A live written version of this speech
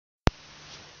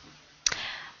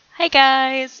Hey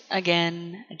guys!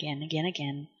 Again.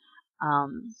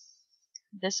 Um,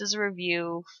 this is a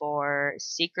review for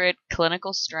Secret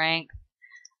Clinical Strength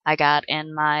I got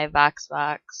in my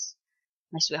Voxbox,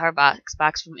 my Sweetheart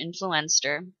Voxbox from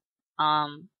Influenster. I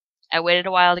waited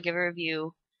a while to give a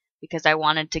review because I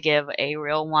wanted to give a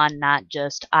real one, not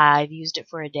just I've used it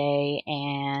for a day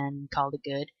and called it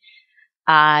good.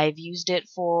 I've used it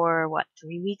for,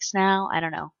 3 weeks now? I don't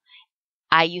know.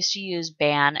 I used to use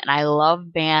Ban, and I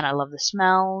love Ban. I love the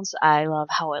smells. I love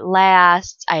how it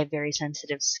lasts. I have very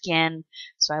sensitive skin,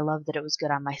 so I love that it was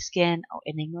good on my skin. Oh,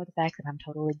 and ignore the fact that I'm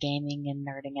totally gaming and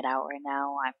nerding it out right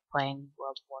now. I'm playing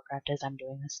World of Warcraft as I'm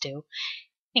doing this too.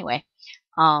 Anyway,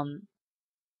 um,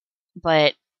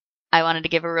 but I wanted to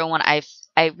give a real one. I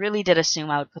really did assume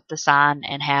I would put this on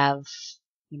and have,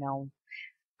 you know,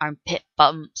 armpit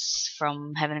bumps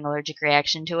from having an allergic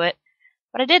reaction to it,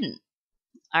 but I didn't.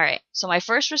 Alright, so my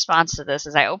first response to this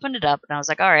is I opened it up and I was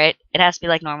like, alright, it has to be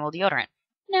like normal deodorant.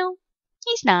 No,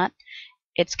 he's not.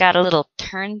 It's got a little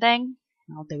turn thing.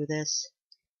 I'll do this.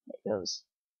 It goes,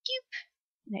 doop,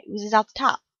 and it oozes out the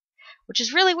top, which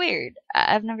is really weird.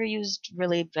 I've never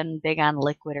been big on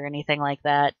liquid or anything like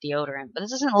that, deodorant, but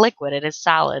this isn't liquid, it is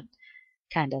solid.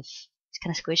 Kind of. It's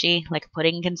kind of squishy, like a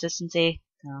pudding consistency.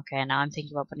 Okay, now I'm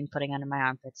thinking about putting pudding under my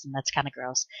armpits, and that's kind of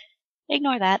gross.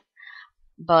 Ignore that.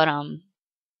 But,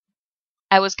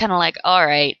 I was kind of like, all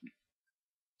right,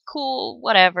 cool,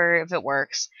 whatever, if it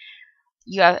works.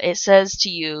 It says to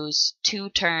use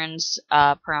 2 turns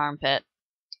per armpit,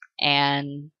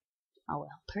 and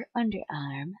per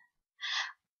underarm,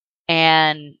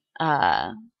 and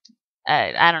I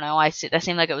don't know. That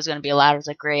seemed like it was going to be a lot. I was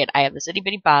like, great, I have this itty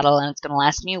bitty bottle, and it's going to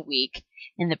last me a week.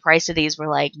 And the price of these were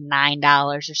like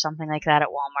 $9 or something like that at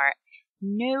Walmart.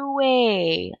 No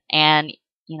way. And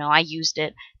I used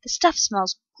it. The stuff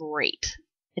smells great.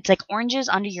 It's like oranges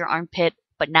under your armpit,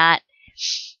 but not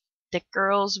the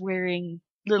girls wearing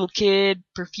little kid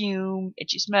perfume.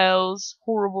 Itchy smells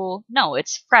horrible. No,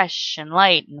 it's fresh and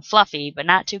light and fluffy, but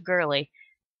not too girly.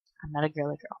 I'm not a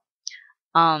girly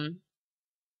girl.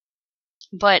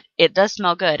 But it does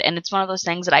smell good, and it's one of those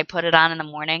things that I put it on in the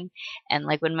morning, and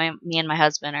like when me and my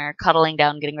husband are cuddling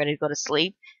down, getting ready to go to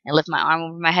sleep, I lift my arm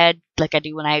over my head like I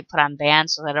do when I put on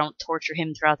Vans, so that I don't torture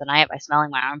him throughout the night by smelling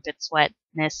my armpit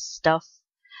sweatness stuff.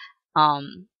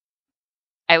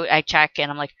 I check and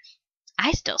I'm like,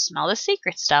 I still smell the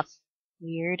secret stuff.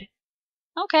 Weird.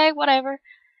 Okay, whatever.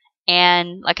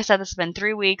 And like I said, this has been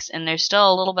 3 weeks, and there's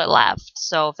still a little bit left.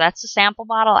 So if that's a sample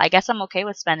bottle, I guess I'm okay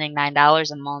with spending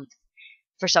 $9 a month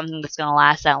for something that's going to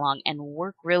last that long and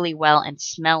work really well and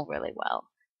smell really well.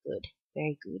 Good.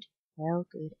 Very good. Well,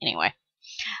 good. Anyway.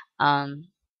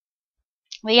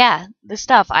 But yeah, this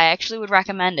stuff, I actually would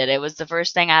recommend it. It was the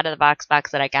first thing out of the Voxbox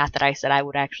that I got that I said I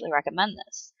would actually recommend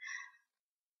this.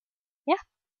 Yeah.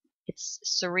 It's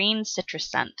Serene Citrus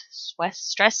Scent.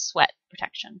 Stress Sweat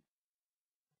Protection.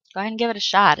 Go ahead and give it a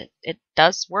shot. It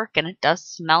does work and it does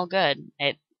smell good.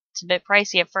 It's a bit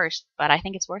pricey at first, but I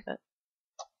think it's worth it.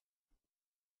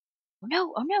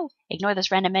 Oh no, ignore this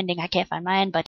random ending. I can't find mine, but